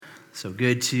So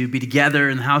good to be together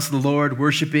in the house of the Lord,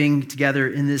 worshiping together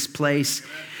in this place.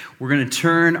 We're going to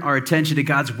turn our attention to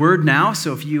God's Word now.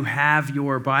 So if you have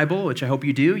your Bible, which I hope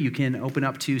you do, you can open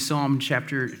up to Psalm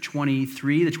chapter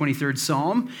 23, the 23rd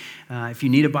Psalm. If you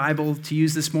need a Bible to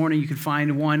use this morning, you can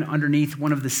find one underneath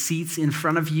one of the seats in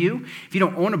front of you. If you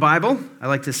don't own a Bible, I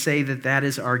like to say that that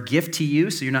is our gift to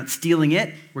you, so you're not stealing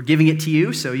it. We're giving it to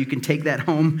you, so you can take that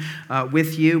home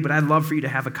with you. But I'd love for you to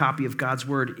have a copy of God's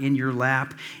Word in your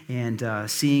lap and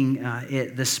seeing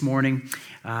it this morning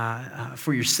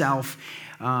for yourself.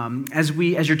 As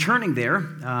you're turning there,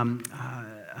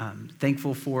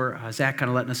 thankful for Zach kind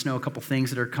of letting us know a couple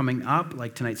things that are coming up,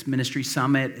 like tonight's ministry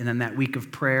summit and then that week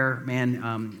of prayer.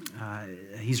 Man,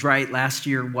 he's right. Last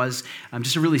year was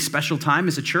just a really special time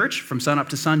as a church, from sun up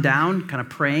to sundown, kind of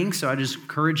praying. So I just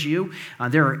encourage you.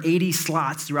 There are 80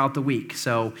 slots throughout the week.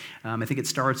 So I think it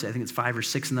starts, it's 5 or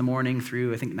 6 in the morning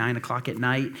through, 9 o'clock at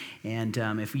night. And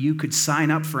if you could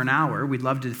sign up for an hour, we'd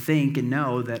love to think and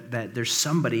know that there's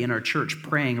somebody in our church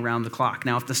praying around the clock.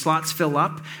 Now, if the slots fill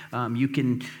up, you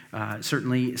can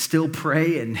certainly still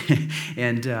pray, and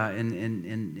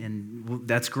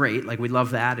that's great. Like, we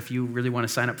love that. If you really want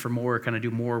to sign up for more, kind of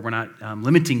do more, we're not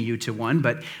limiting you to one,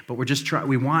 but we're just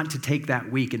we want to take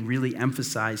that week and really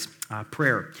emphasize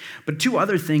prayer. But two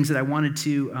other things that I wanted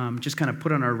to just kind of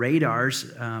put on our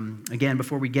radars, again,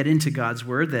 before we get into God's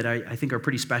Word, that I think are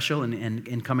pretty special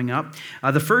and coming up.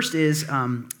 The first is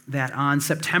that on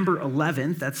September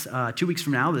 11th, that's 2 weeks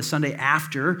from now, the Sunday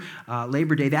after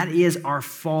Labor Day, that is our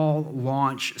fall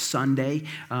launch Sunday.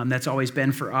 That's always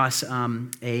been for us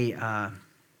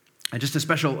just a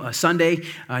special Sunday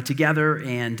together,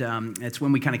 and it's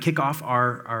when we kind of kick off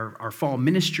our fall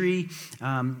ministry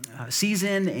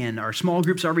season, and our small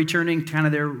groups are returning to kind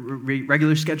of their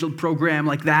regular scheduled program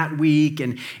like that week,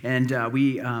 and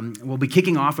we will be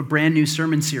kicking off a brand new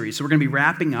sermon series. So we're going to be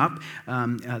wrapping up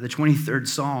the 23rd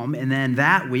Psalm, and then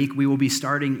that week we will be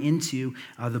starting into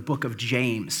the book of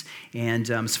James. And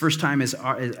it's the first time as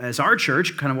our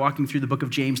church kind of walking through the book of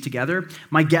James together.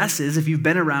 My guess is, if you've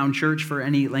been around church for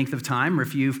any length of time, or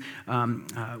if you've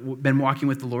been walking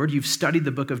with the Lord, you've studied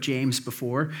the book of James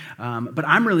before. But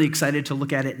I'm really excited to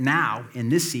look at it now in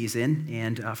this season.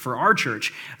 And for our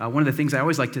church, one of the things I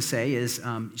always like to say is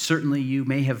certainly you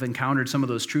may have encountered some of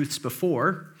those truths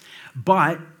before,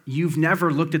 but you've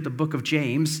never looked at the book of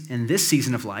James in this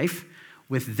season of life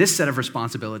with this set of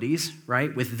responsibilities,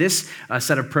 right? With this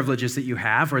set of privileges that you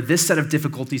have, or this set of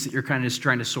difficulties that you're kind of just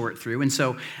trying to sort through. And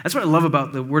so that's what I love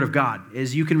about the Word of God,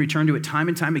 is you can return to it time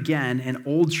and time again, and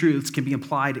old truths can be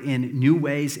applied in new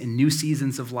ways, in new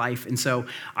seasons of life. And so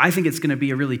I think it's going to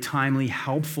be a really timely,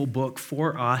 helpful book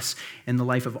for us in the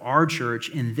life of our church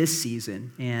in this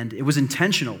season. And it was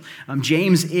intentional.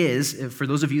 James is, for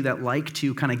those of you that like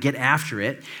to kind of get after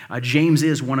it, James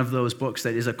is one of those books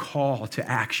that is a call to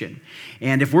action.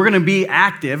 And if we're going to be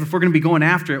active, if we're going to be going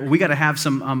after it, we got to have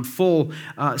some full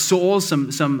souls,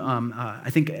 some I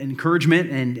think,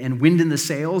 encouragement and wind in the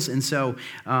sails. And so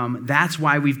that's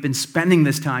why we've been spending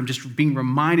this time just being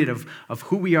reminded of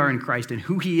who we are in Christ and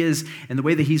who He is and the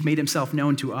way that He's made Himself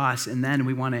known to us. And then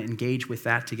we want to engage with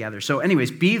that together. So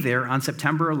anyways, be there on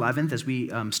September 11th as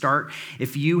we start.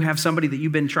 If you have somebody that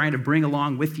you've been trying to bring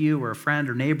along with you, or a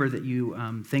friend or neighbor that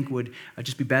you think would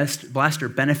just be blessed or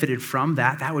benefited from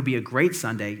that, that would be a great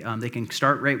Sunday. They can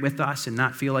start right with us and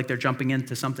not feel like they're jumping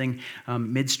into something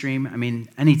midstream. I mean,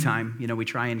 anytime, we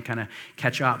try and kind of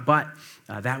catch up, but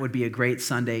that would be a great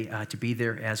Sunday to be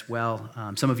there as well.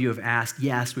 Some of you have asked.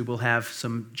 Yes, we will have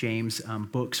some James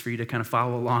books for you to kind of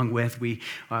follow along with. We,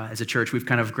 as a church, we've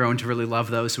kind of grown to really love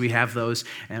those, so we have those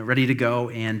ready to go,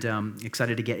 and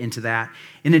excited to get into that.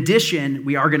 In addition,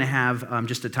 we are going to have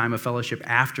just a time of fellowship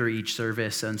after each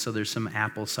service, and so there's some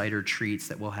apple cider treats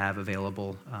that we'll have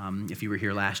available. If you were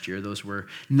here last year, those were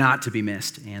not to be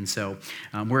missed, and so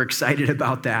we're excited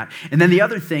about that. And then the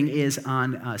other thing is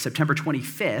on September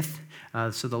 25th,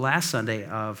 so the last Sunday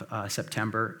of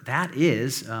September, that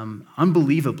is,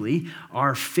 unbelievably,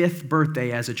 our 5th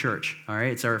birthday as a church, all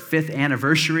right? It's our 5th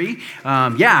anniversary.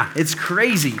 It's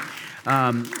crazy.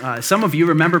 Some of you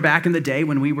remember back in the day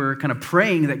when we were kind of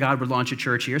praying that God would launch a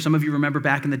church here. Some of you remember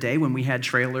back in the day when we had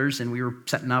trailers and we were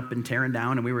setting up and tearing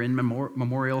down, and we were in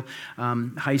Memorial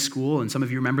High School, and some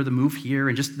of you remember the move here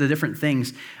and just the different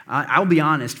things. I'll be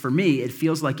honest, for me, it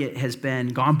feels like it has been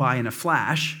gone by in a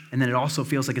flash, and then it also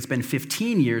feels like it's been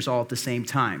 15 years all at the same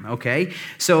time, okay?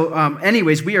 So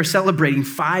anyways, we are celebrating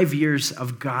 5 years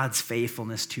of God's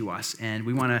faithfulness to us, and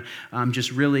we want to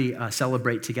just really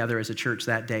celebrate together as a church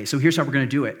that day. So here's here's how we're going to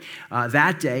do it.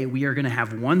 That day, we are going to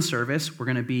have one service. We're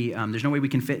going to be, there's no way we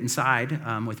can fit inside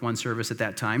with one service at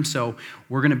that time. So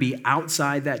we're going to be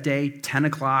outside that day, 10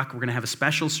 o'clock. We're going to have a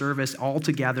special service all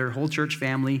together, whole church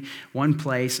family, one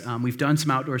place. We've done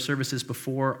some outdoor services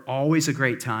before, always a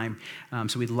great time.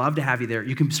 So we'd love to have you there.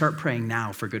 You can start praying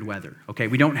now for good weather, okay?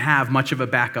 We don't have much of a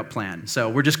backup plan. So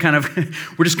we're just kind of,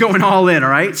 we're just going all in, all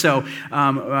right? So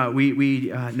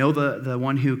we know the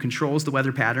one who controls the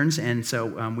weather patterns, and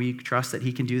so we trust that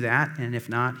he can do that. And if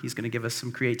not, he's going to give us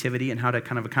some creativity and how to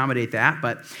kind of accommodate that.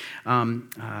 But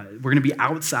we're going to be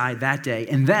outside that day.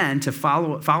 And then to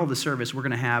follow the service, we're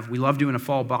going to have, we love doing a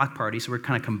fall block party, so we're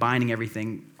kind of combining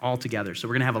everything all together. So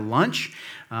we're going to have a lunch,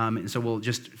 and so we'll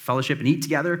just fellowship and eat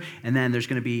together, and then there's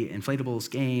going to be inflatables,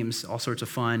 games, all sorts of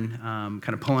fun,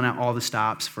 kind of pulling out all the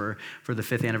stops for the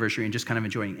 5th anniversary and just kind of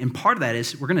enjoying. And part of that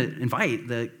is we're going to invite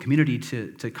the community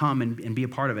to come and be a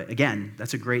part of it. Again,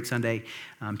 that's a great Sunday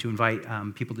to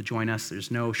invite people to join us.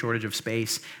 There's no shortage of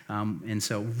space, and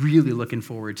so really looking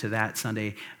forward to that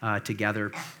Sunday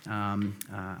together.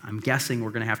 I'm guessing we're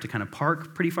going to have to kind of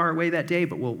park pretty far away that day,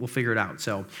 but we'll figure it out.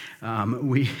 So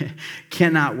we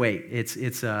cannot wait.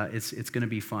 It's going to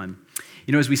be fun.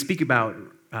 You know, as we speak about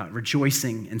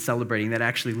rejoicing and celebrating, that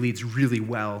actually leads really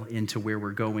well into where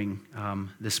we're going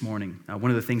this morning.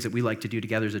 One of the things that we like to do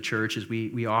together as a church is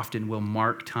we often will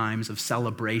mark times of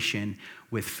celebration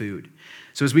with food.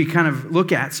 So as we kind of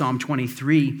look at Psalm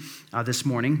 23 this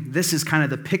morning, this is kind of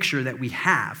the picture that we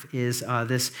have, is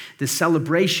this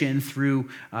celebration through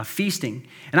feasting.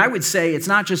 And I would say it's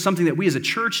not just something that we as a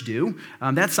church do,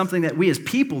 that's something that we as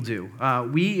people do.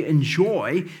 We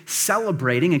enjoy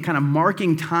celebrating and kind of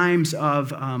marking times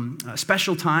of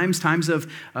special times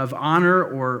of honor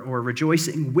or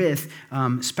rejoicing with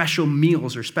special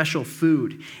meals or special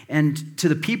food. And to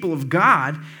the people of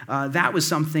God, that was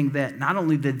something that not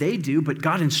only did they do, but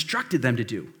God instructed them to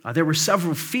do. There were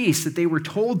several feasts that they were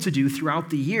told to do throughout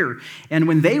the year. And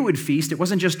when they would feast, it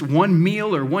wasn't just one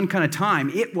meal or one kind of time.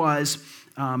 It was,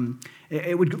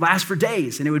 it would last for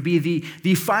days, and it would be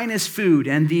the finest food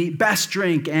and the best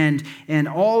drink and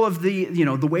all of the,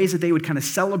 the ways that they would kind of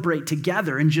celebrate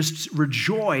together and just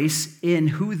rejoice in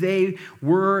who they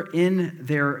were in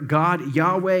their God,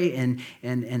 Yahweh,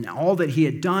 and all that he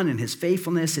had done and his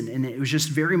faithfulness. And it was just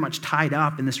very much tied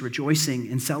up in this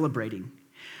rejoicing and celebrating.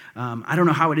 I don't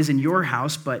know how it is in your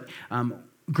house, but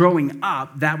growing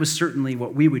up, that was certainly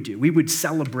what we would do. We would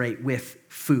celebrate with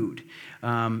food.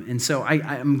 And so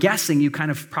I'm guessing you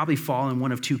kind of probably fall in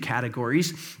one of two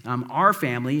categories. Our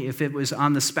family, if it was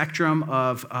on the spectrum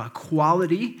of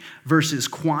quality versus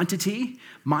quantity,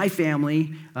 my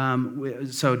family,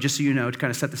 so just so you know, to kind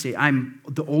of set the stage, I'm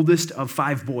the oldest of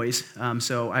 5 boys.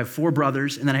 So I have 4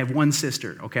 brothers, and then I have 1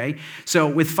 sister, okay? So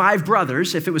with 5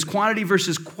 brothers, if it was quality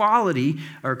versus quantity,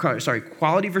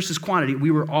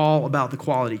 we were all about the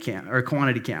quality camp, or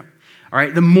quantity camp. All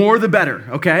right, the more the better,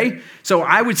 okay? So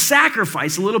I would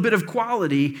sacrifice a little bit of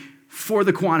quality for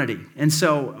the quantity. And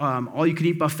so all you could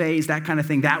eat buffets, that kind of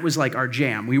thing, that was like our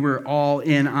jam. We were all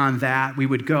in on that. We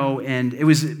would go, and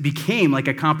it became like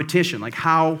a competition, like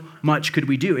how much could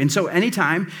we do? And so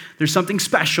anytime there's something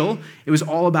special, it was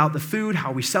all about the food,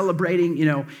 how we celebrating,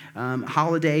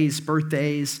 holidays,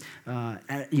 birthdays,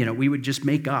 we would just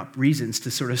make up reasons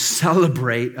to sort of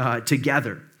celebrate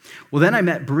together. Well, then I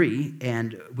met Bree,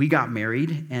 and we got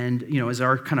married, and, as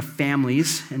our kind of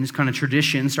families and this kind of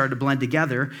tradition started to blend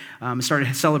together,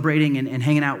 started celebrating and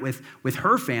hanging out with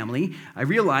her family, I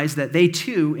realized that they,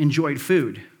 too, enjoyed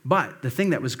food. But the thing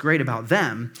that was great about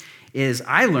them is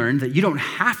I learned that you don't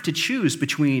have to choose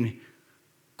between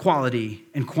quality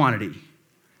and quantity.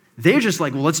 They're just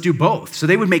like, well, let's do both. So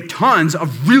they would make tons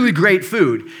of really great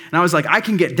food. And I was like, I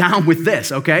can get down with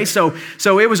this, okay? So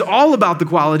it was all about the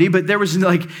quality, but there was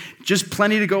like just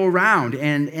plenty to go around.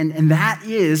 And that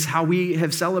is how we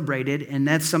have celebrated, and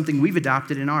that's something we've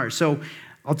adopted in ours. So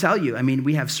I'll tell you,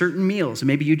 we have certain meals, and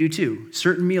maybe you do too,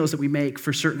 certain meals that we make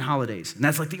for certain holidays. And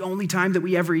that's like the only time that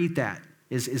we ever eat that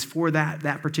is for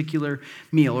that particular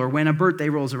meal. Or when a birthday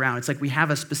rolls around, it's like we have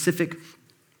a specific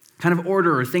kind of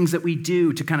order or things that we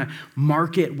do to kind of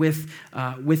mark it with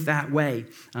that way.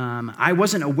 I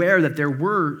wasn't aware that there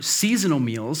were seasonal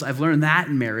meals. I've learned that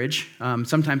in marriage.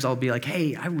 Sometimes I'll be like,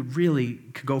 hey, I would really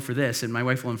could go for this. And my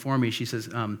wife will inform me. She says,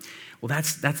 well,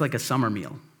 that's like a summer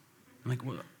meal. I'm like,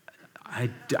 well,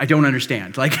 I don't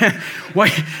understand. Like,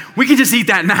 why we can just eat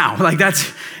that now. Like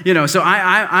that's, so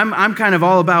I'm kind of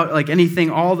all about like anything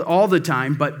all the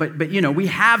time. But we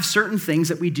have certain things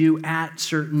that we do at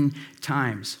certain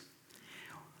times.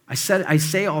 I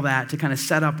say all that to kind of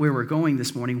set up where we're going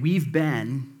this morning. We've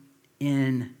been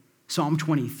in Psalm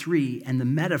 23 and the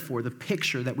metaphor, the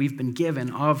picture that we've been given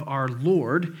of our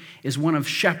Lord is one of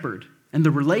shepherd. And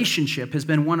the relationship has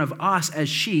been one of us as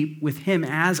sheep with him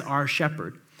as our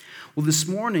shepherd. Well, this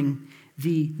morning,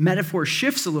 the metaphor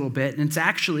shifts a little bit, and it's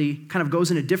actually kind of goes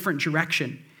in a different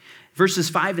direction. Verses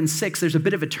 5 and 6, there's a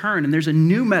bit of a turn, and there's a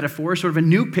new metaphor, sort of a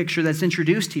new picture that's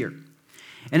introduced here.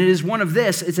 And it is one of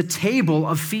this, it's a table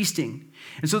of feasting.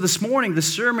 And so this morning, the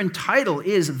sermon title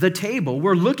is The Table.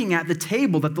 We're looking at the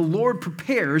table that the Lord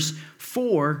prepares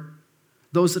for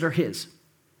those that are his.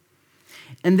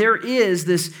 And there is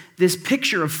this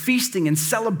picture of feasting and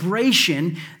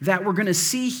celebration that we're going to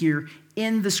see here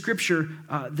in the scripture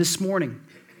this morning.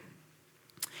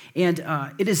 And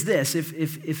it is this,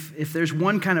 if there's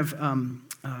one kind of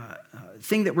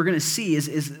thing that we're going to see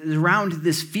is around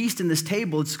this feast and this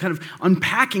table, it's kind of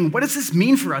unpacking, what does this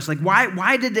mean for us? Like,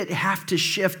 why did it have to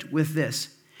shift with this?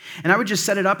 And I would just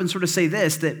set it up and sort of say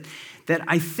this, that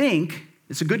I think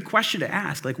it's a good question to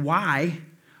ask, like, why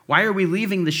are we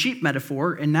leaving the sheep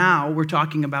metaphor and now we're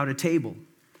talking about a table?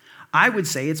 I would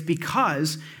say it's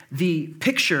because the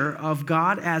picture of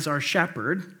God as our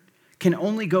shepherd can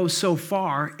only go so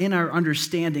far in our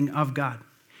understanding of God.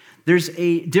 There's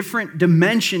a different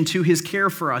dimension to his care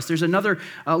for us. There's another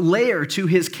layer to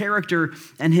his character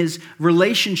and his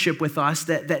relationship with us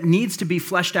that needs to be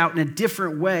fleshed out in a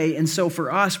different way. And so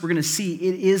for us, we're going to see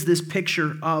it is this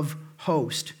picture of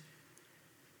host.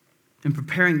 In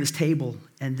preparing this table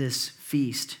and this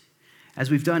feast, as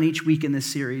we've done each week in this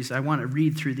series, I want to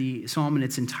read through the psalm in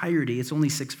its entirety. It's only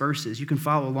 6 verses. You can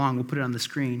follow along. We'll put it on the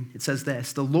screen. It says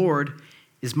this, "The Lord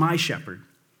is my shepherd.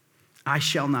 I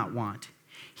shall not want.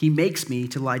 He makes me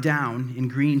to lie down in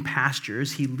green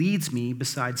pastures. He leads me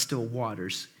beside still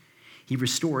waters. He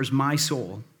restores my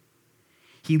soul.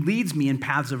 He leads me in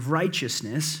paths of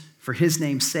righteousness for his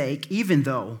name's sake. Even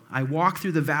though I walk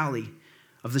through the valley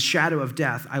of the shadow of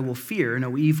death, I will fear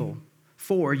no evil.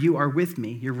 For you are with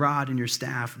me, your rod and your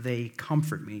staff, they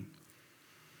comfort me."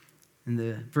 In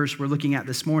the verse we're looking at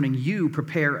this morning, "You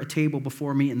prepare a table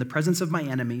before me in the presence of my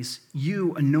enemies.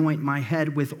 You anoint my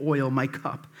head with oil, my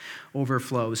cup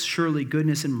overflows. Surely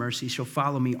goodness and mercy shall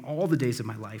follow me all the days of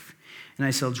my life, and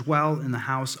I shall dwell in the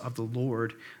house of the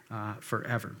Lord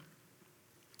forever."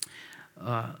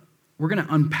 We're going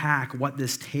to unpack what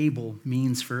this table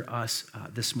means for us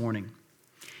this morning.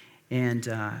 And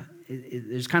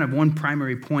there's kind of one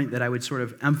primary point that I would sort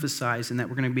of emphasize and that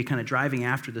we're going to be kind of driving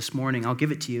after this morning. I'll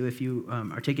give it to you if you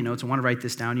are taking notes and want to write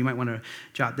this down. You might want to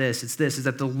jot this. It's this, is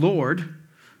that the Lord,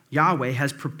 Yahweh,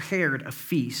 has prepared a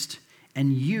feast,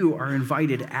 and you are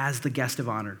invited as the guest of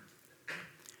honor.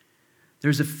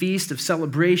 There's a feast of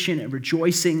celebration and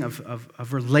rejoicing,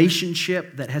 of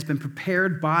relationship that has been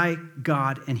prepared by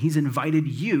God, and he's invited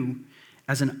you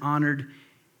as an honored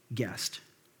guest.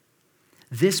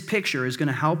 This picture is going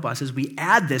to help us as we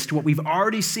add this to what we've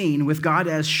already seen with God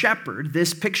as shepherd.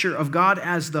 This picture of God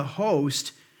as the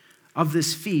host of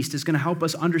this feast is going to help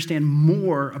us understand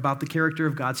more about the character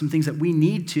of God, some things that we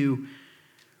need to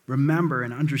remember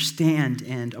and understand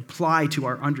and apply to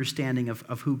our understanding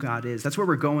of who God is. That's where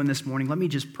we're going this morning. Let me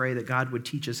just pray that God would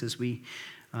teach us as we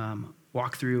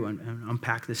walk through and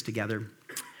unpack this together.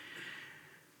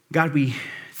 God, we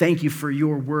thank you for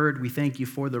your word. We thank you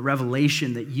for the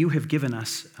revelation that you have given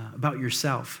us about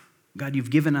yourself. God, you've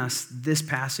given us this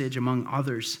passage among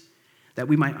others that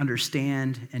we might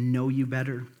understand and know you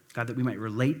better. God, that we might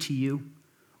relate to you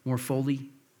more fully.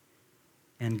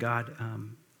 And God,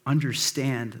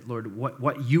 understand, Lord,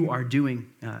 what you are doing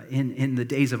in the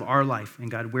days of our life.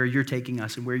 And God, where you're taking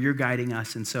us and where you're guiding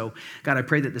us. And so, God, I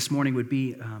pray that this morning would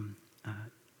be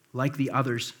like the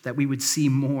others, that we would see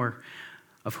more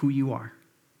of who you are.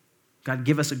 God,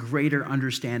 give us a greater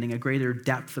understanding, a greater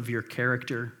depth of your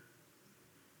character.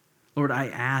 Lord, I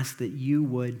ask that you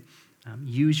would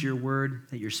use your word,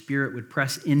 that your spirit would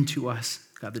press into us,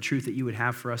 God, the truth that you would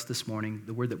have for us this morning,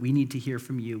 the word that we need to hear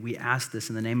from you. We ask this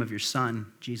in the name of your Son,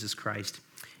 Jesus Christ.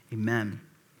 Amen.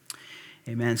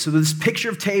 Amen. So this picture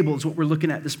of table is what we're looking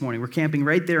at this morning. We're camping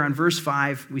right there on verse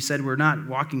 5. We said we're not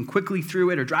walking quickly through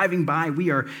it or driving by.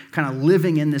 We are kind of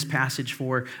living in this passage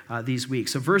for these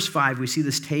weeks. So verse 5, we see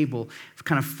this table,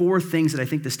 kind of 4 things that I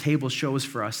think this table shows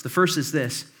for us. The first is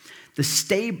this.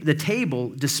 The table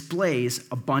displays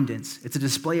abundance. It's a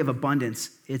display of abundance.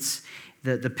 It's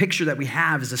the picture that we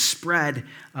have is a spread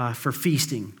for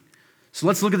feasting. So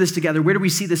let's look at this together. Where do we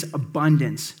see this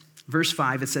abundance? Verse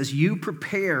 5, it says, "You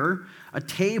prepare a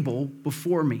table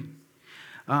before me."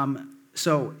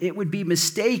 So it would be a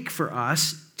mistake for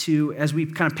us to, as we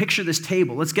kind of picture this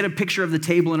table, let's get a picture of the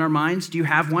table in our minds. Do you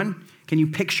have one? Can you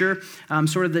picture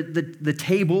sort of the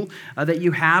table that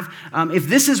you have? If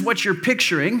this is what you're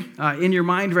picturing in your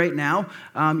mind right now,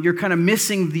 you're kind of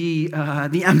missing the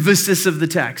emphasis of the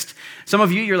text. Some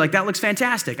of you, you're like, that looks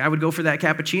fantastic. I would go for that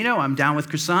cappuccino. I'm down with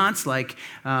croissants. Like,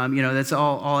 that's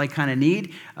all I kind of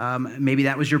need. Maybe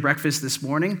that was your breakfast this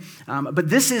morning. But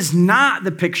this is not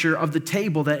the picture of the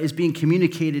table that is being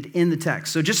communicated in the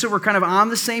text. So just so we're kind of on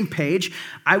the same page,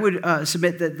 I would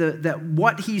submit that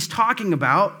what he's talking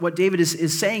about, what David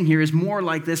is saying here, is more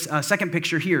like this second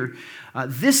picture here.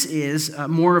 This is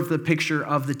more of the picture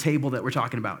of the table that we're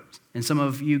talking about. And some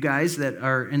of you guys that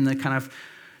are in the kind of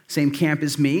same camp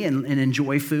as me and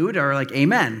enjoy food are like,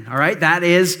 amen, all right?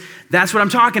 That's what I'm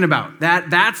talking about.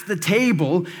 That's the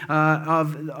table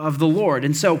of the Lord.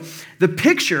 And so the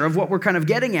picture of what we're kind of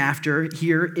getting after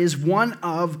here is one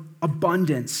of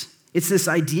abundance. It's this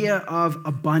idea of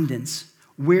abundance.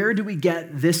 Where do we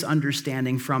get this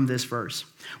understanding from this verse?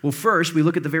 Well, first, we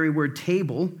look at the very word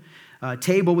table.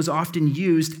 Table was often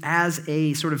used as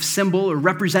a sort of symbol or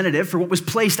representative for what was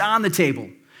placed on the table.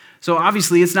 So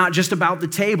obviously, it's not just about the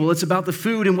table, it's about the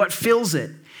food and what fills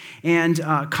it. And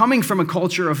coming from a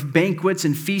culture of banquets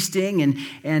and feasting and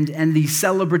the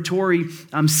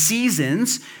celebratory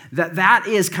seasons, that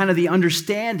is kind of the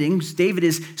understanding. David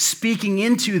is speaking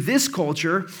into this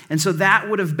culture, and so that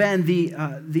would have been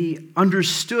the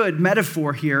understood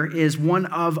metaphor here is one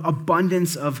of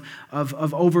abundance, of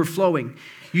overflowing.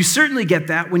 You certainly get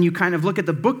that when you kind of look at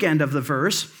the bookend of the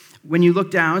verse. When you look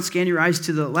down, scan your eyes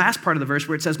to the last part of the verse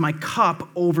where it says, my cup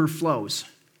overflows,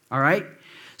 all right?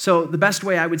 So the best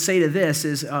way I would say to this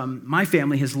is my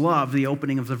family has loved the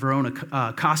opening of the Verona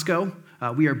Costco.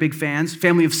 We are big fans,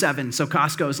 family of 7, so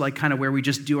Costco is like kind of where we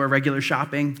just do our regular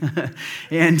shopping.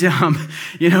 And, so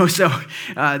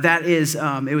that is,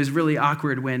 it was really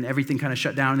awkward when everything kind of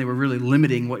shut down and they were really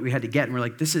limiting what we had to get. And we're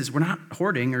like, we're not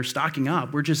hoarding or stocking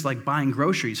up. We're just like buying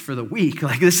groceries for the week.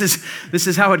 Like this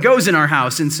is how it goes in our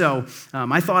house. And so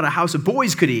I thought a house of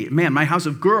boys could eat. Man, my house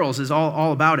of girls is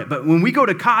all about it. But when we go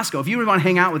to Costco, if you want to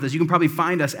hang out with us, you can probably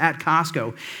find us at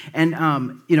Costco.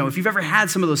 And, if you've ever had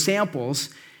some of those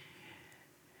samples,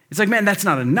 it's like, man, that's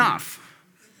not enough.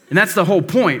 And that's the whole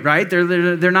point, right?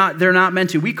 They're not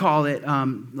meant to. We call it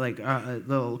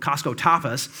little Costco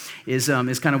tapas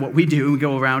is kind of what we do. We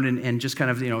go around and just kind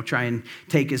of try and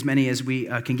take as many as we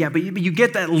can get. But you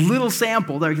get that little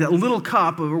sample, that little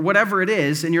cup or whatever it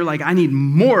is, and you're like, I need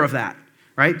more of that,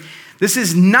 right? This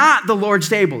is not the Lord's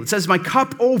table. It says, my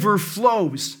cup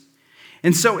overflows.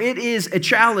 And so it is a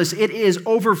chalice. It is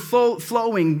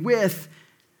overflowing with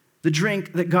the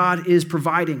drink that God is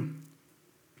providing.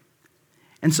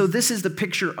 And so this is the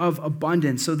picture of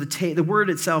abundance. So the word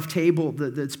itself, table,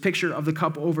 the picture of the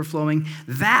cup overflowing,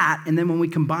 that, and then when we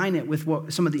combine it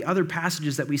with some of the other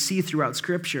passages that we see throughout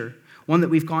Scripture, one that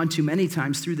we've gone to many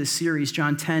times through this series,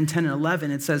 John 10, 10 and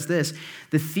 11, it says this,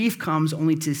 the thief comes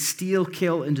only to steal,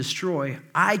 kill, and destroy.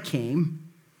 I came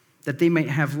that they may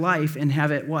have life and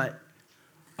have it what?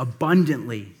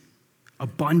 Abundantly.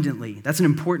 Abundantly. That's an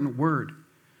important word.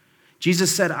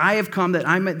 Jesus said, I have come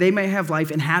that they may have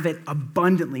life and have it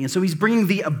abundantly. And so he's bringing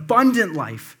the abundant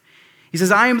life. He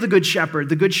says, I am the good shepherd.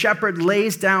 The good shepherd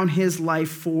lays down his life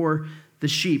for the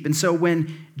sheep. And so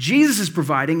when Jesus is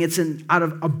providing, it's out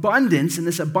of abundance, and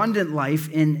this abundant life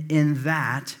in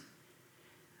that.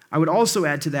 I would also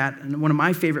add to that, and one of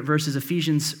my favorite verses,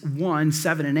 Ephesians 1,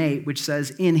 7 and 8, which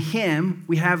says, in him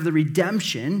we have the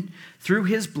redemption through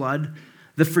his blood,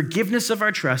 the forgiveness of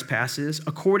our trespasses,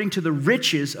 according to the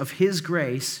riches of his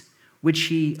grace, which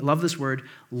he, love this word,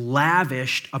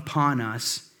 lavished upon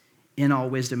us in all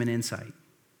wisdom and insight.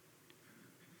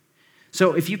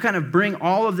 So if you kind of bring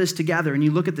all of this together and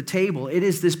you look at the table, it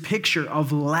is this picture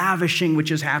of lavishing which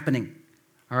is happening,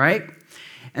 all right?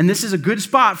 And this is a good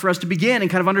spot for us to begin and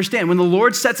kind of understand. When the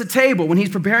Lord sets a table, when he's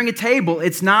preparing a table,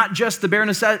 it's not just the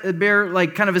bare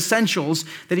like kind of essentials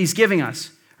that he's giving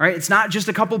us. All right, it's not just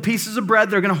a couple pieces of bread.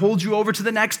 They're going to hold you over to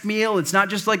the next meal. It's not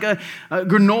just like a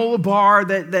granola bar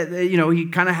that he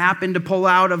kind of happened to pull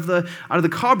out of the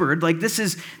cupboard. Like this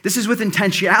is with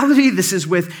intentionality. This is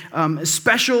with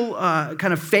special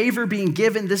kind of favor being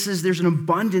given. There's an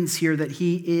abundance here that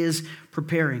he is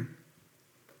preparing.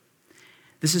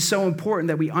 This is so important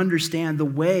that we understand the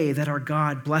way that our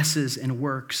God blesses and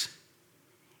works.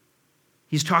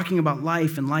 He's talking about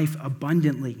life and life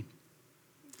abundantly.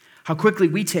 How quickly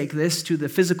we take this to the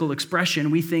physical expression,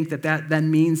 we think that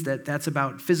then means that that's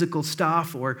about physical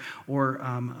stuff or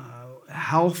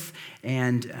health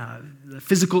and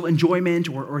physical enjoyment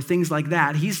or things like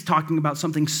that. He's talking about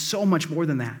something so much more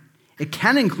than that. It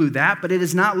can include that, but it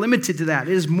is not limited to that.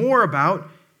 It is more about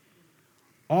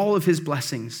all of his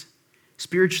blessings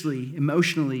spiritually,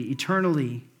 emotionally,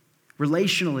 eternally,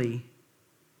 relationally.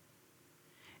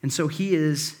 And so he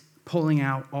is pulling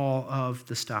out all of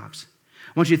the stops.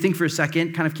 I want you to think for a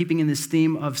second, kind of keeping in this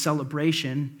theme of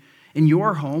celebration. In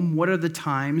your home, what are the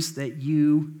times that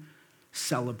you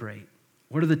celebrate?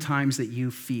 What are the times that you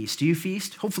feast? Do you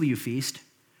feast? Hopefully you feast.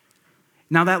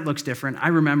 Now that looks different. I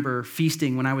remember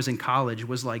feasting when I was in college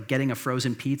was like getting a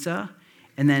frozen pizza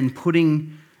and then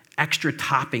putting extra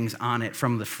toppings on it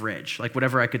from the fridge, like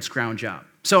whatever I could scrounge up.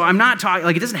 So I'm not talking,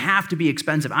 like it doesn't have to be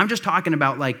expensive. I'm just talking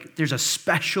about like there's a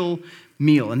special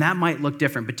meal, and that might look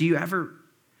different, but do you ever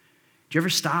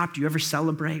stop? Do you ever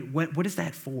celebrate? What is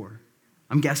that for?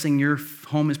 I'm guessing your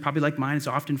home is probably like mine. It's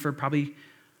often for probably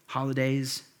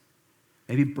holidays,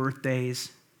 maybe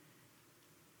birthdays.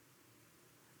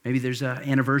 Maybe there's an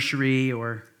anniversary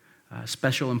or a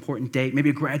special important date, maybe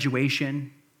a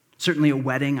graduation, certainly a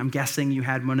wedding. I'm guessing you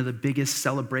had one of the biggest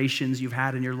celebrations you've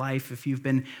had in your life. If you've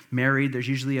been married, there's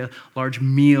usually a large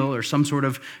meal or some sort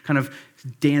of kind of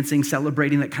dancing,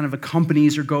 celebrating that kind of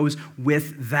accompanies or goes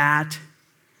with that,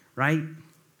 right?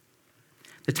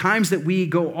 The times that we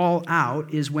go all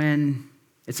out is when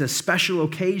it's a special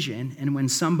occasion and when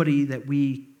somebody that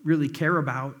we really care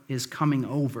about is coming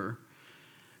over.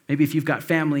 Maybe if you've got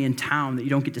family in town that you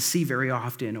don't get to see very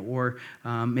often, or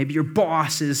maybe your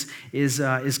boss is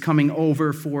coming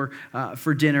over for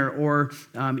dinner, or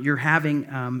you're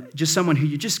having just someone who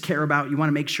you just care about. You want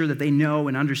to make sure that they know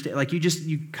and understand. Like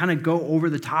you kind of go over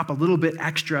the top a little bit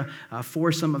extra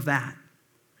for some of that.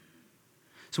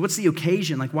 So what's the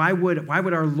occasion? Like why would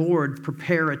our Lord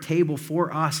prepare a table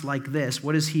for us like this?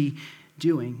 What is he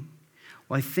doing?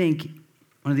 Well, I think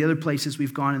one of the other places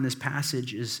we've gone in this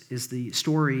passage is the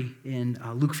story in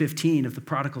Luke 15 of the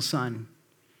prodigal son.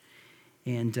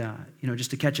 And,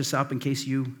 just to catch us up in case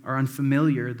you are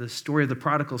unfamiliar, the story of the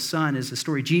prodigal son is a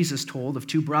story Jesus told of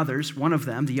two brothers. One of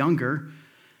them, the younger,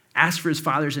 asked for his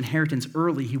father's inheritance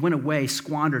early. He went away,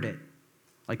 squandered it,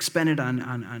 like spent it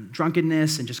on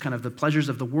drunkenness and just kind of the pleasures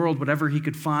of the world, whatever he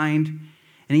could find.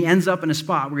 And he ends up in a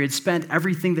spot where he had spent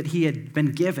everything that he had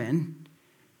been given,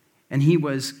 and he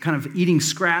was kind of eating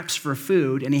scraps for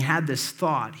food, and he had this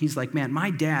thought. He's like, man,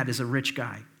 my dad is a rich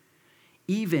guy.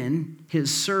 Even his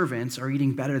servants are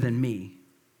eating better than me.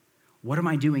 What am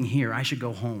I doing here? I should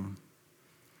go home.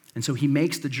 And so he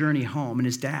makes the journey home, and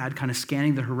his dad, kind of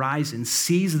scanning the horizon,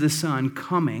 sees the son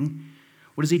coming.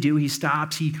 What does he do? He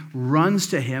stops, he runs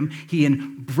to him, he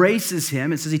embraces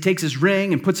him. It says he takes his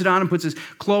ring and puts it on and puts his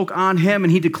cloak on him,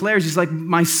 and he declares, he's like,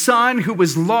 my son who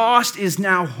was lost is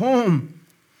now home.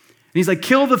 And he's like,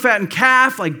 kill the fattened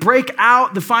calf, like break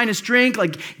out the finest drink,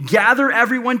 like gather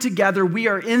everyone together. We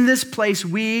are in this place.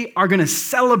 We are going to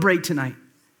celebrate tonight.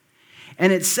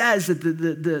 And it says that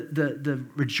the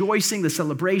rejoicing, the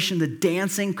celebration, the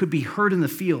dancing could be heard in the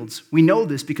fields. We know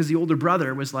this because the older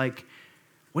brother was like,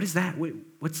 what is that?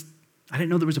 I didn't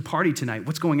know there was a party tonight.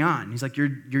 What's going on? He's like, your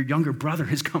younger brother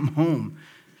has come home.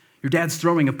 Your dad's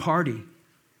throwing a party.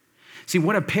 See,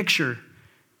 what a picture.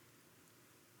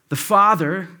 The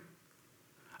father,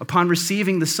 upon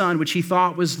receiving the son, which he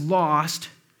thought was lost,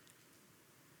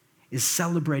 is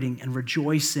celebrating and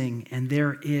rejoicing, and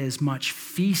there is much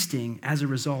feasting as a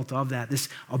result of that. This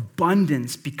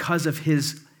abundance because of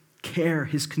his care,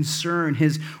 his concern,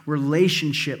 his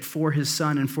relationship for his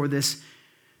son and for this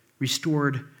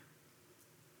restored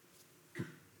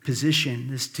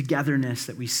position, this togetherness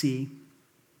that we see.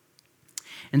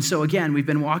 And so again, we've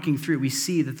been walking through, we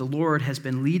see that the Lord has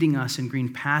been leading us in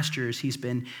green pastures. He's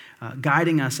been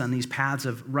guiding us on these paths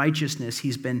of righteousness.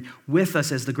 He's been with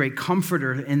us as the great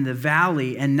comforter in the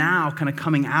valley. And now, kind of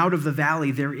coming out of the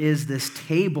valley, there is this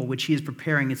table which he is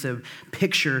preparing. It's a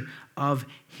picture of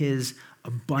his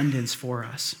abundance for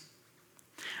us.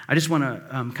 I just want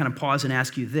to kind of pause and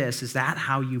ask you this. Is that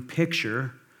how you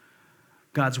picture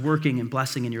God's working and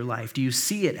blessing in your life? Do you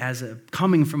see it as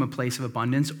coming from a place of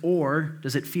abundance, or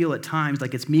does it feel at times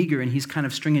like it's meager and he's kind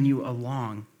of stringing you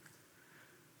along?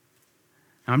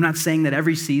 Now, I'm not saying that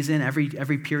every season,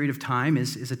 every period of time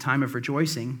is a time of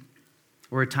rejoicing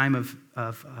or a time of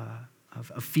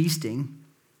feasting,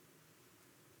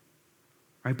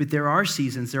 right? But there are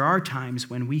seasons, there are times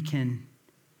when we can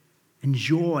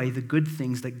enjoy the good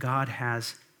things that God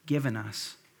has given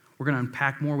us. We're going to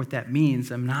unpack more what that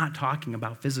means. I'm not talking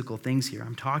about physical things here.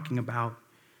 I'm talking about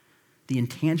the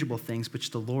intangible things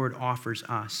which the Lord offers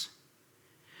us.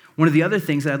 One of the other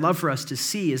things that I'd love for us to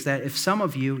see is that if some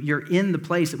of you, you're in the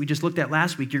place that we just looked at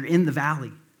last week, you're in the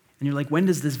valley, and you're like, when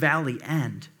does this valley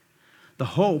end? The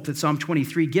hope that Psalm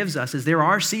 23 gives us is there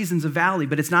are seasons of valley,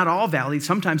 but it's not all valley.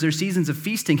 Sometimes there's seasons of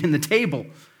feasting in the table.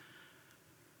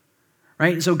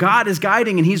 right? So God is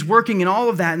guiding and he's working in all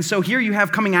of that. And so here you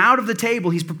have coming out of the table,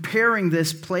 he's preparing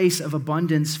this place of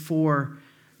abundance for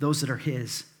those that are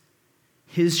his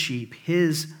sheep,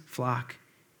 his flock,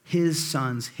 his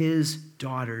sons, his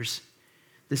daughters.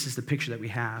 This is the picture that we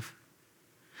have.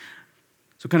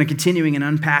 So kind of continuing and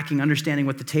unpacking, understanding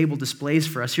what the table displays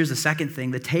for us. Here's the second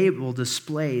thing. The table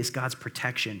displays God's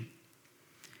protection.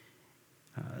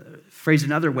 Phrased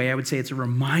another way, I would say it's a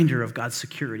reminder of God's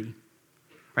security.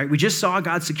 Right? We just saw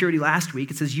God's security last week.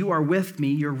 It says, you are with me,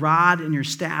 your rod and your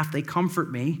staff, they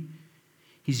comfort me.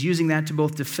 He's using that to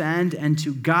both defend and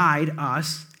to guide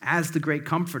us as the great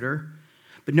comforter.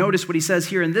 But notice what he says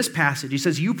here in this passage. He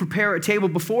says, you prepare a table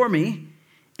before me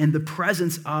in the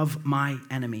presence of my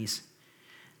enemies.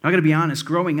 Now, I got to be honest,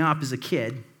 growing up as a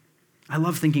kid, I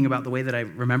love thinking about the way that I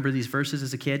remember these verses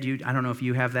as a kid. I don't know if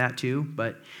you have that too,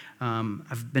 but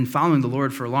I've been following the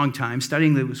Lord for a long time,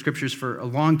 studying the scriptures for a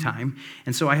long time,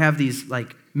 and so I have these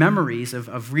memories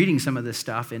of reading some of this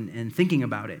stuff and thinking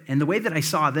about it. And the way that I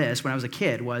saw this when I was a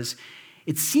kid was,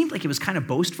 it seemed like it was kind of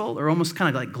boastful or almost kind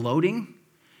of like gloating,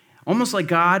 almost like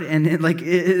God, and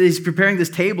he's preparing this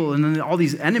table, and then all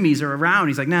these enemies are around.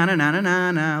 He's like, nah,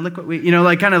 look what we,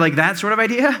 kind of like that sort of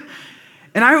idea.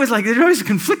 And I was like, it always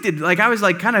conflicted. I was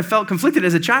kind of felt conflicted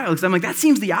as a child because I'm like, that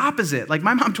seems the opposite.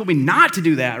 My mom told me not to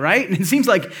do that, right? And it seems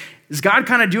like, is God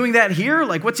kind of doing that here?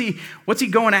 What's he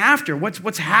going after?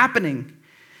 What's happening?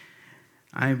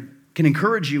 I can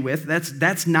encourage you with,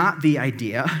 that's not the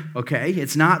idea, okay?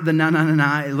 It's not the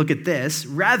na, look at this.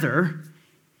 Rather,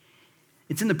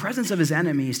 it's in the presence of his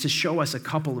enemies to show us a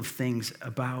couple of things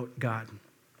about God.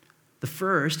 The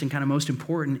first and kind of most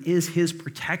important is his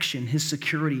protection, his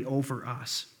security over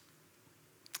us.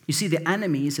 You see, the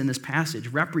enemies in this passage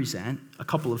represent a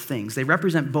couple of things. They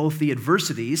represent both the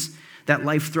adversities that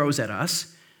life throws at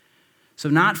us, so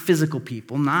not physical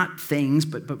people, not things,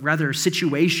 but rather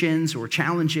situations or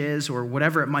challenges or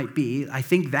whatever it might be. I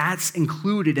think that's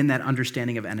included in that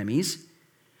understanding of enemies.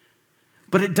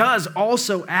 But it does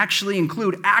also actually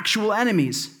include actual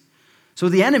enemies. So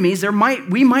the enemies,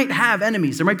 we might have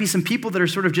enemies. There might be some people that are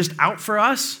sort of just out for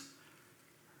us,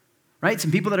 right?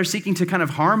 Some people that are seeking to kind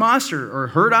of harm us or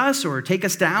hurt us or take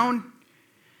us down.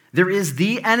 There is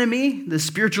the enemy, the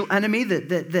spiritual enemy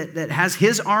that has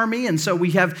his army, and so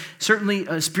we have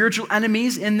certainly spiritual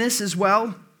enemies in this as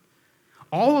well.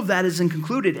 All of that is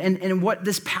included, and what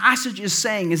this passage is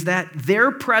saying is that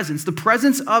their presence, the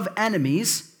presence of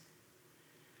enemies,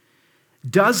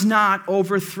 does not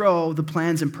overthrow the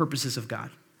plans and purposes of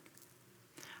God.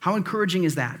 How encouraging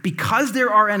is that? Because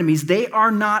there are enemies, they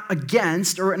are not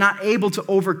against or not able to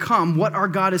overcome what our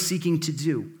God is seeking to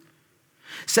do.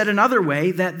 Said another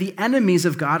way, that the enemies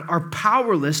of God are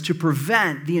powerless to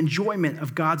prevent the enjoyment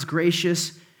of God's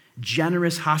gracious,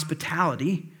 generous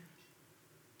hospitality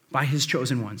by his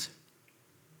chosen ones.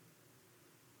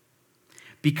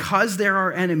 Because there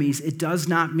are enemies, it does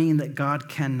not mean that God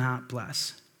cannot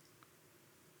bless.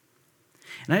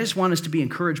 And I just want us to be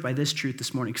encouraged by this truth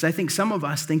this morning, because I think some of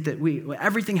us think that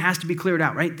everything has to be cleared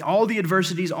out, right? All the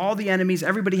adversities, all the enemies,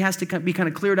 everybody has to be kind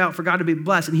of cleared out for God to be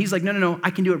blessed. And he's like, no,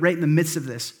 I can do it right in the midst of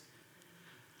this.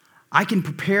 I can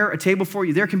prepare a table for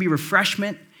you. There can be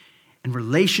refreshment and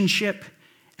relationship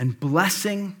and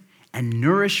blessing and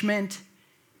nourishment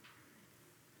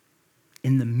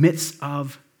in the midst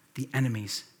of the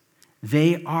enemies.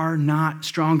 They are not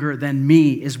stronger than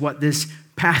me, is what this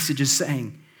passage is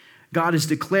saying. God is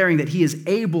declaring that he is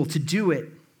able to do it.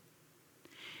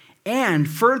 And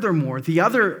furthermore, the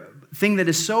other thing that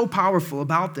is so powerful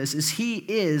about this is he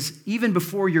is, even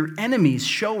before your enemies,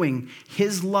 showing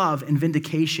his love and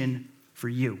vindication for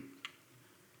you.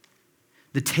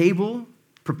 The table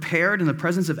prepared in the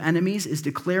presence of enemies is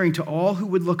declaring to all who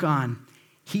would look on,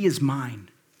 he is mine.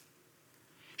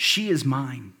 She is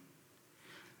mine.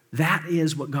 That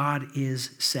is what God is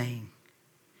saying.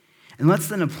 And let's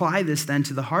then apply this then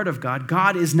to the heart of God.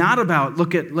 God is not about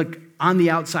look on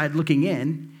the outside looking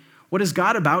in. What is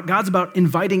God about? God's about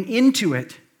inviting into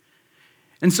it.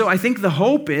 And so I think the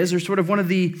hope is, or sort of one of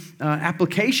the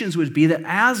applications would be that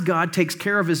as God takes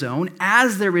care of his own,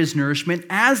 as there is nourishment,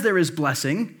 as there is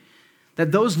blessing,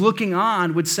 that those looking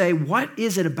on would say, what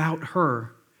is it about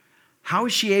her? How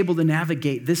is she able to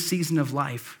navigate this season of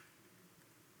life?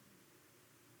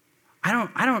 I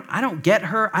don't get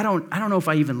her. I don't know if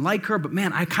I even like her, but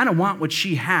man, I kind of want what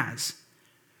she has.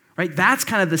 Right? That's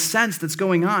kind of the sense that's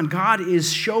going on. God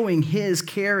is showing his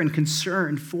care and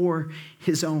concern for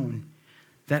his own,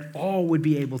 that all would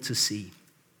be able to see.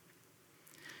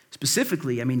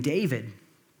 Specifically,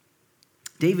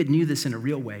 David knew this in a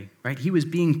real way, right? He was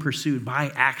being pursued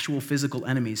by actual physical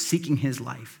enemies seeking his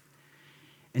life.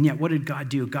 And yet, what did God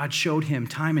do? God showed him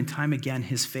time and time again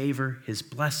his favor, his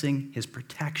blessing, his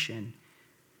protection.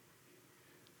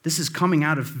 This is coming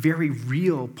out of very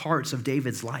real parts of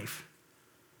David's life.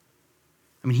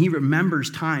 I mean, he remembers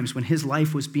times when his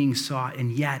life was being sought,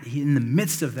 and yet in the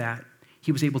midst of that,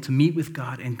 he was able to meet with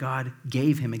God, and God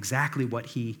gave him exactly what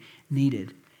he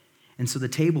needed. And so the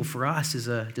table for us is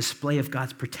a display of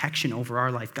God's protection over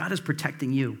our life. God is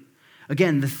protecting you.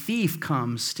 Again, the thief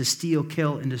comes to steal,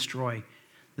 kill, and destroy.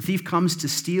 The thief comes to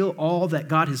steal all that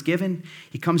God has given.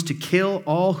 He comes to kill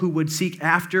all who would seek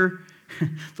after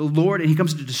the Lord, and he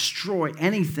comes to destroy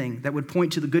anything that would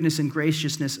point to the goodness and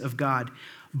graciousness of God.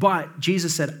 But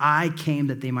Jesus said, I came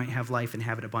that they might have life and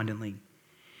have it abundantly.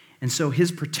 And so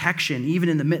his protection, even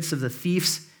in the midst of the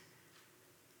thief's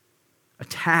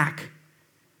attack,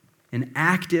 an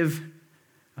active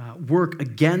work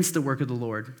against the work of the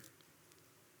Lord,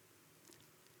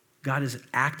 God is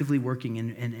actively working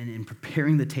and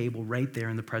preparing the table right there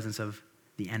in the presence of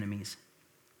the enemies.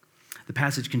 The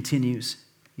passage continues.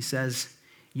 He says,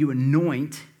 you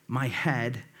anoint my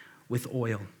head with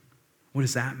oil. What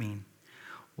does that mean?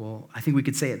 Well, I think we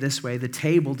could say it this way. The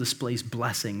table displays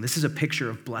blessing. This is a picture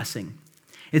of blessing.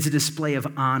 It's a display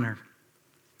of honor.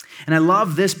 And I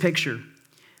love this picture.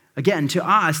 Again, to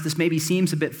us, this maybe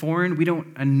seems a bit foreign. We don't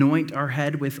anoint our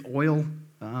head with oil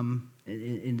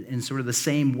in sort of the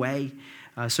same way.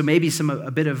 So maybe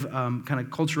a bit of kind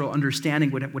of cultural understanding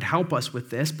would help us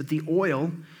with this. But the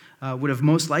oil would have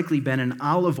most likely been an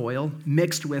olive oil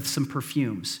mixed with some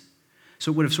perfumes.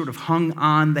 So it would have sort of hung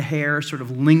on the hair, sort of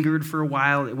lingered for a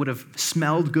while. It would have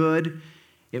smelled good.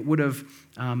 It would have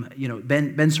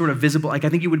been sort of visible. Like I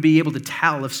think you would be able to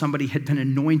tell if somebody had been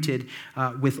anointed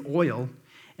with oil.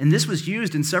 And this was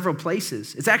used in several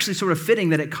places. It's actually sort of fitting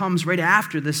that it comes right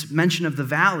after this mention of the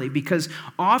valley, because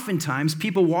oftentimes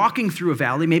people walking through a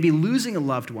valley, maybe losing a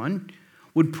loved one,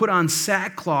 would put on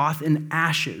sackcloth and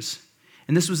ashes.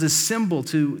 And this was a symbol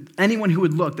to anyone who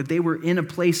would look that they were in a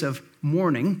place of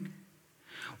mourning.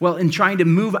 Well, in trying to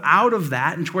move out of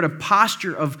that and toward a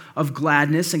posture of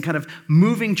gladness and kind of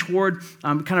moving toward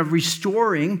kind of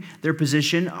restoring their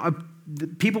position,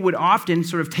 people would often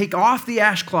sort of take off the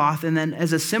ashcloth, and then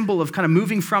as a symbol of kind of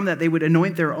moving from that, they would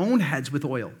anoint their own heads with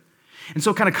oil. And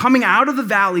so kind of coming out of the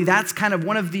valley, that's kind of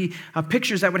one of the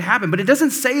pictures that would happen. But it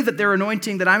doesn't say that they're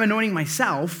anointing, that I'm anointing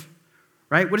myself,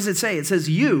 right? What does it say? It says,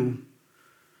 you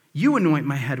anoint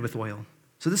my head with oil.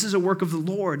 So this is a work of the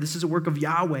Lord. This is a work of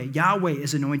Yahweh. Yahweh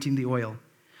is anointing the oil.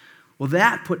 Well,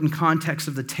 that put in context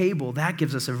of the table, that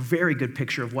gives us a very good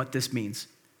picture of what this means.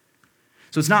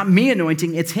 So it's not me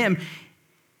anointing, it's him.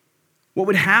 What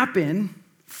would happen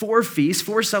for feasts,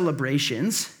 for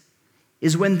celebrations,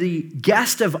 is when the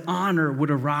guest of honor would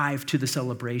arrive to the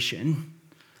celebration,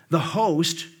 the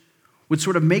host would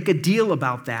sort of make a deal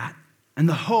about that. And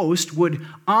the host would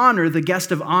honor the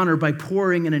guest of honor by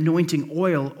pouring and anointing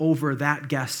oil over that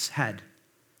guest's head.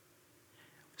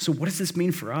 So what does this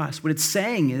mean for us? What it's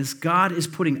saying is God is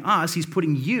putting us, he's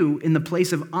putting you in the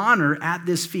place of honor at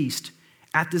this feast,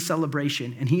 at this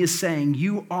celebration. And he is saying,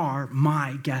 you are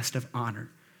my guest of honor.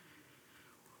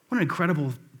 What an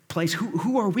incredible place.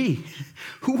 Who are we?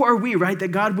 Who are we, right? That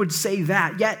God would say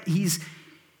that. Yet he's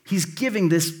giving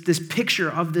this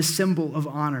picture of this symbol of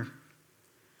honor.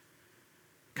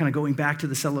 Kind of going back to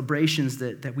the celebrations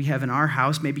that we have in our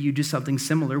house, maybe you do something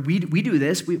similar. We do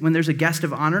this when there's a guest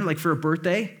of honor, like for a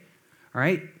birthday, all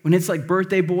right? When it's like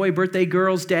birthday boy, birthday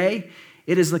girl's day,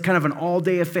 it is kind of an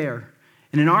all-day affair.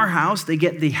 And in our house, they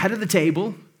get the head of the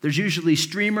table. There's usually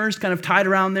streamers kind of tied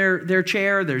around their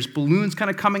chair. There's balloons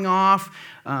kind of coming off.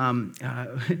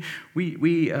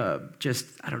 We just,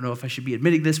 I don't know if I should be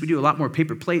admitting this, we do a lot more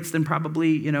paper plates than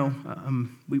probably,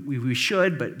 we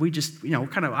should, but we just,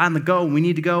 kind of on the go when we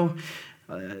need to go.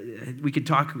 We could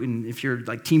talk, and if you're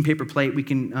like team paper plate, we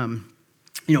can,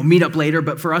 meet up later.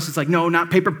 But for us, it's like, no, not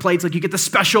paper plates. Like you get the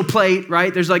special plate,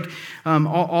 right? There's like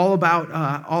all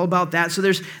about that. So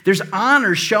there's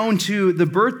honor shown to the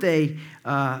birthday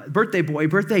boy,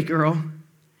 birthday girl.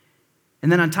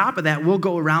 And then on top of that, we'll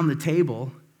go around the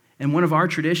table, and one of our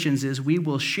traditions is we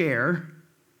will share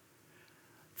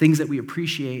things that we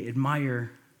appreciate,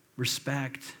 admire,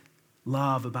 respect,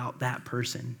 love about that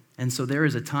person. And so there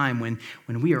is a time when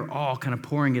we are all kind of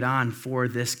pouring it on for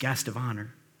this guest of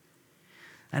honor.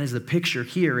 That is the picture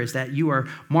here, is that you are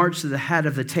marched to the head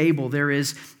of the table. There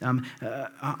is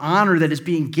honor that is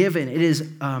being given. It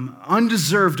is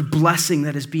undeserved blessing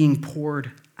that is being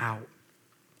poured out.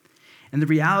 And the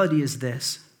reality is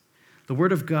this. The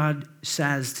Word of God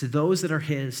says to those that are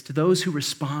his, to those who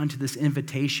respond to this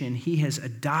invitation, he has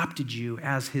adopted you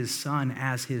as his son,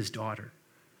 as his daughter.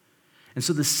 And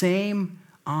so the same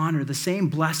honor, the same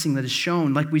blessing that is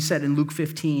shown, like we said in Luke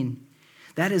 15.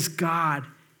 That is God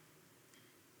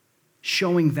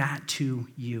showing that to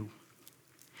you.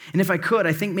 And if I could,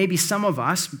 I think maybe some of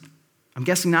us, I'm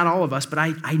guessing not all of us, but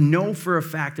I know for a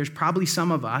fact there's probably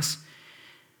some of us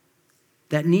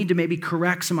that need to maybe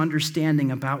correct some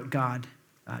understanding about God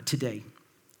today.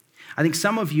 I think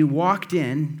some of you walked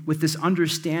in with this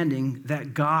understanding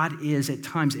that God is at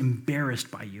times embarrassed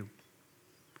by you.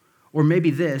 Or maybe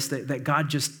this, that God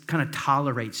just kind of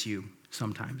tolerates you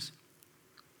sometimes.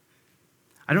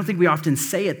 I don't think we often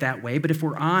say it that way, but if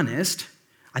we're honest,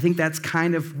 I think that's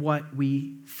kind of what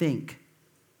we think.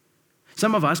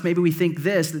 Some of us, maybe we think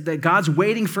this, that God's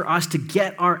waiting for us to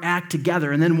get our act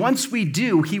together, and then once we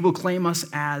do, he will claim us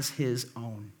as his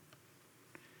own.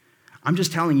 I'm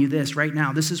just telling you this right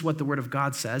now. This is what the Word of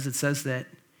God says. It says that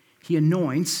he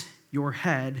anoints your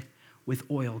head with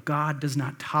oil. God does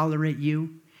not tolerate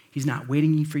you. He's not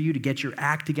waiting for you to get your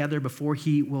act together before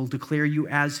he will declare you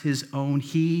as his own.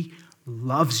 He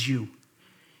loves you.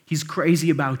 He's crazy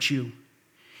about you.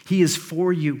 He is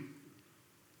for you.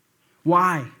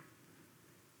 Why?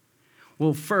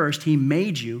 Well, first, he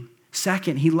made you.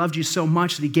 Second, he loved you so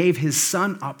much that he gave his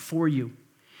son up for you.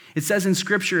 It says in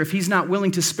Scripture, if he's not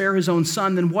willing to spare his own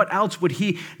son, then what else would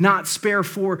he not spare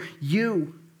for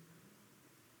you?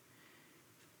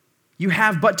 You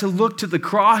have but to look to the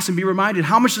cross and be reminded,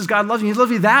 how much does God love you? He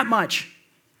loves you that much.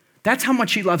 That's how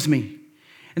much he loves me.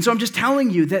 And so I'm just telling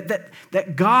you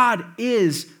that God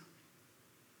is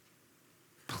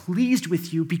pleased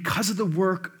with you because of the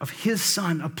work of his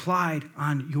son applied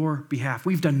on your behalf.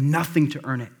 We've done nothing to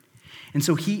earn it. And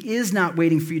so he is not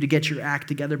waiting for you to get your act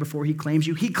together before he claims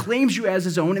you. He claims you as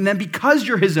his own, and then because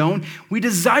you're his own, we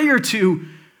desire to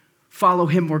follow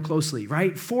him more closely,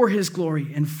 right? For his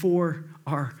glory and for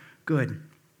our good.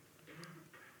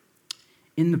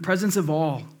 In the presence of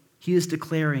all, he is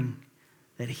declaring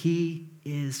that he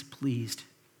is pleased.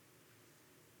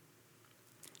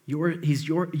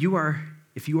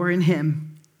 If you are in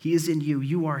him, he is in you.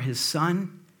 You are his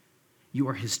son, you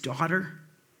are his daughter,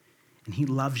 and he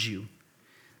loves you.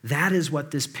 That is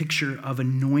what this picture of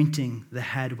anointing the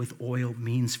head with oil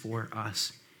means for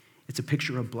us. It's a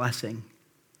picture of blessing.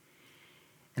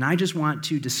 And I just want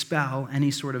to dispel any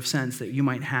sort of sense that you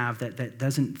might have that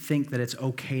doesn't think that it's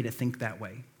okay to think that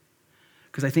way.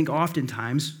 Because I think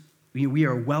oftentimes we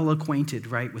are well acquainted,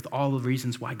 right, with all the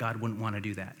reasons why God wouldn't want to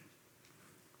do that.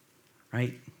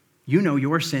 Right? You know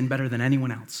your sin better than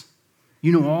anyone else.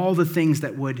 You know all the things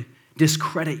that would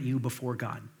discredit you before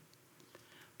God.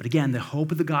 But again, the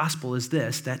hope of the gospel is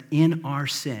this, that in our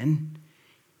sin,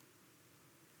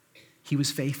 he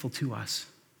was faithful to us.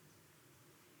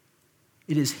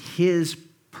 It is his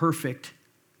perfect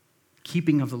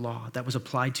keeping of the law that was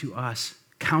applied to us,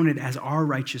 counted as our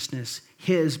righteousness.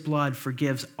 His blood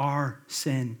forgives our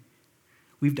sin.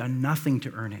 We've done nothing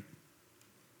to earn it.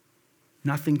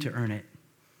 Nothing to earn it.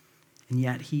 And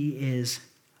yet he is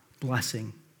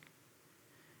blessing.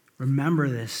 Remember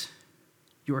this.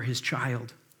 You're his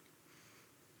child.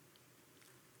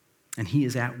 And he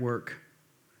is at work.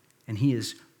 And he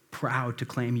is proud to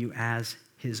claim you as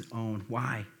his own.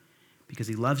 Why? Because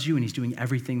he loves you and he's doing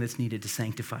everything that's needed to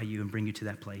sanctify you and bring you to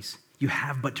that place. You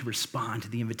have but to respond to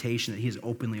the invitation that he has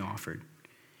openly offered.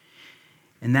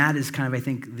 And that is kind of, I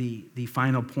think, the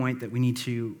final point that we need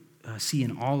to see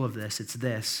in all of this. It's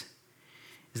this,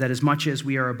 is that as much as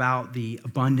we are about the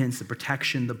abundance, the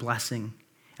protection, the blessing,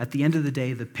 at the end of the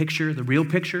day, the picture, the real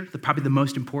picture, probably the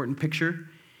most important picture,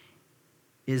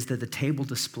 is that the table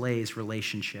displays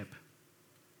relationship.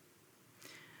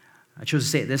 I chose to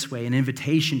say it this way, an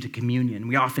invitation to communion.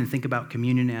 We often think about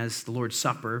communion as the Lord's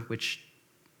Supper, which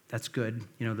that's good,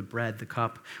 the bread, the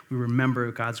cup. We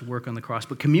remember God's work on the cross.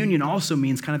 But communion also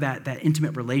means kind of that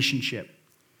intimate relationship.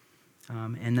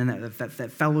 And then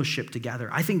that fellowship together.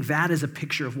 I think that is a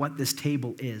picture of what this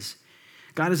table is.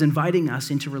 God is inviting us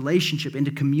into relationship,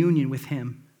 into communion with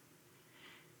him.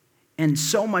 And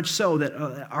so much so that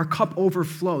our cup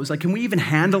overflows. Like, can we even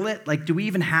handle it? Like, do we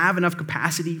even have enough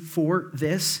capacity for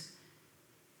this?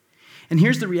 And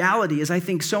here's the reality is I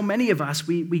think so many of us,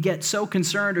 we get so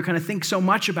concerned or kind of think so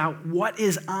much about what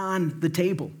is on the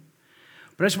table.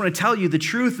 But I just want to tell you the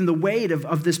truth and the weight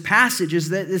of this passage is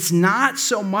that it's not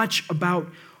so much about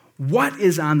what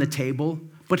is on the table,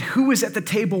 but who is at the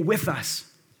table with us.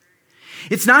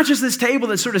 It's not just this table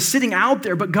that's sort of sitting out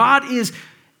there, but God is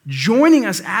joining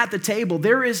us at the table.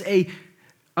 There is a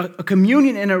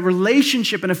communion and a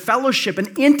relationship and a fellowship,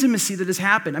 an intimacy that has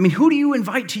happened. I mean, who do you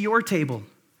invite to your table?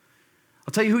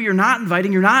 I'll tell you who you're not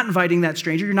inviting. You're not inviting that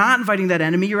stranger. You're not inviting that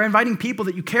enemy. You're inviting people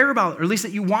that you care about, or at least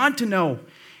that you want to know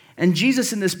And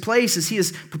Jesus in this place, as he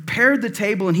has prepared the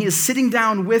table and he is sitting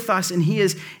down with us and he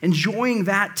is enjoying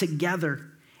that together,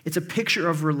 it's a picture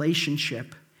of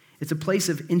relationship. It's a place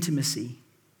of intimacy.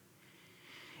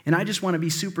 And I just want to be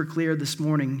super clear this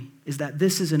morning is that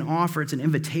this is an offer, it's an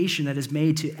invitation that is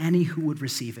made to any who would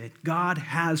receive it. God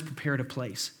has prepared a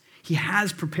place. He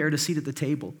has prepared a seat at the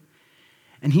table.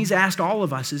 And he's asked all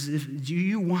of us, do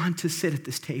you want to sit at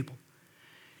this table?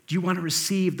 Do you want to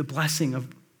receive the blessing of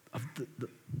the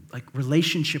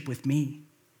relationship with me?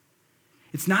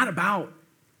 It's not about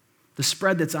the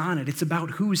spread that's on it. It's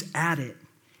about who's at it.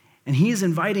 And he is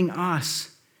inviting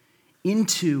us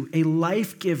into a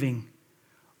life-giving,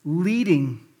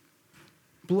 leading,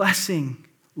 blessing,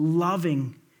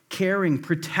 loving, caring,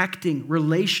 protecting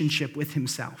relationship with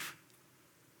himself.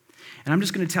 And I'm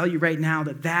just going to tell you right now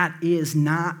that that is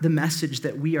not the message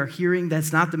that we are hearing.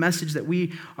 That's not the message that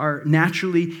we are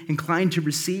naturally inclined to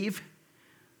receive.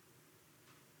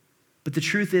 But the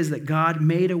truth is that God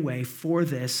made a way for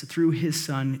this through his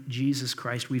son, Jesus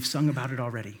Christ. We've sung about it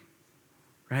already,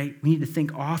 right? We need to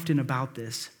think often about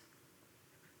this.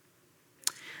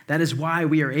 That is why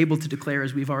we are able to declare,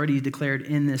 as we've already declared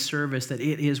in this service, that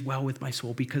it is well with my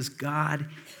soul, because God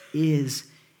is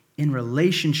in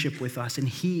relationship with us, and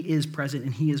he is present,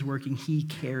 and he is working. He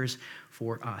cares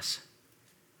for us.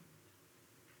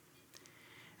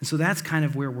 And so that's kind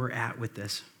of where we're at with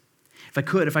this. If I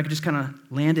could just kind of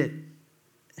land it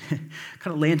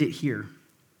here,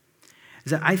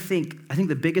 is that I think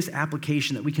the biggest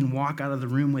application that we can walk out of the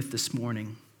room with this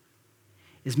morning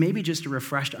is maybe just a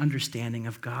refreshed understanding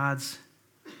of God's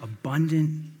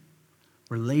abundant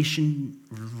relational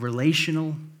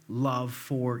love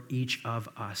for each of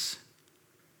us.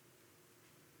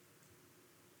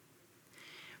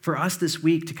 For us this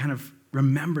week to kind of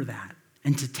remember that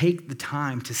and to take the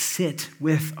time to sit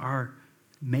with our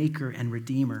Maker and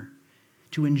Redeemer,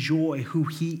 to enjoy who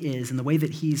he is and the way that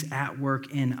he's at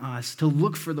work in us, to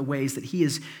look for the ways that he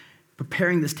is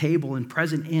preparing this table and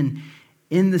present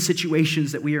in the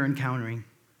situations that we are encountering.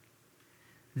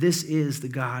 This is the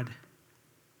God,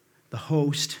 the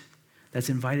host, that's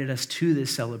invited us to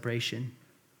this celebration.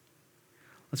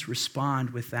 Let's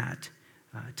respond with that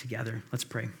together. Let's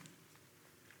pray.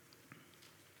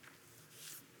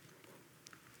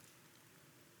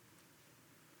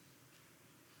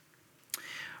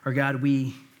 Our God,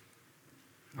 we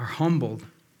are humbled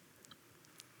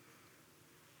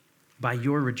by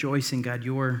your rejoicing, God,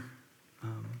 your,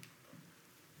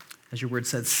 as your word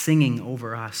said, singing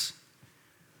over us.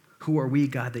 Who are we,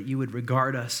 God, that you would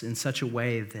regard us in such a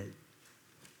way that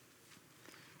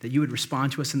you would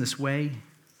respond to us in this way?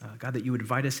 God, that you would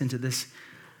invite us into this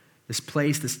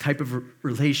place, this type of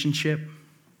relationship.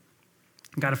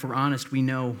 God, if we're honest, we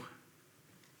know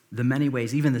the many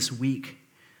ways, even this week,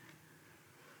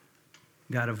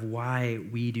 God, of why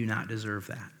we do not deserve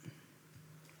that.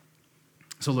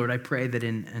 So, Lord, I pray that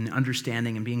in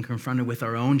understanding and being confronted with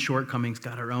our own shortcomings,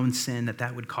 God, our own sin,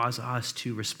 that would cause us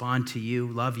to respond to you,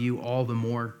 love you all the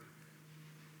more.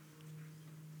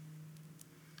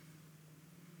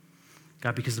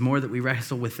 God, because the more that we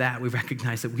wrestle with that, we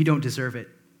recognize that we don't deserve it.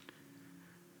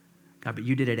 God, but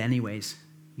you did it anyways.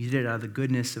 You did it out of the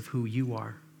goodness of who you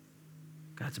are.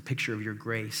 God, it's a picture of your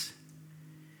grace.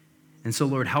 And so,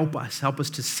 Lord, help us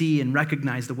to see and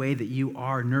recognize the way that you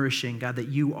are nourishing, God, that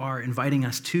you are inviting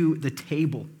us to the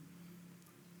table.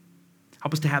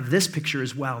 Help us to have this picture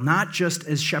as well, not just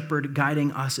as shepherd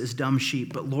guiding us as dumb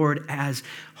sheep, but, Lord, as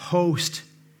host,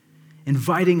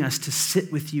 inviting us to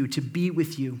sit with you, to be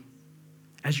with you,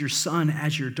 as your son,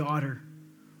 as your daughter.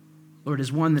 Lord,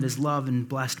 as one that is loved and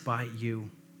blessed by you.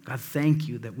 God, thank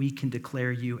you that we can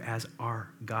declare you as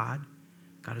our God,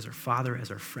 God as our Father,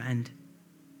 as our friend.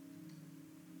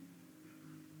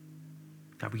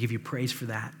 God, we give you praise for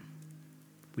that.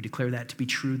 We declare that to be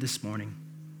true this morning.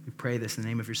 We pray this in the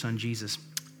name of your son, Jesus.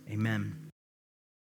 Amen.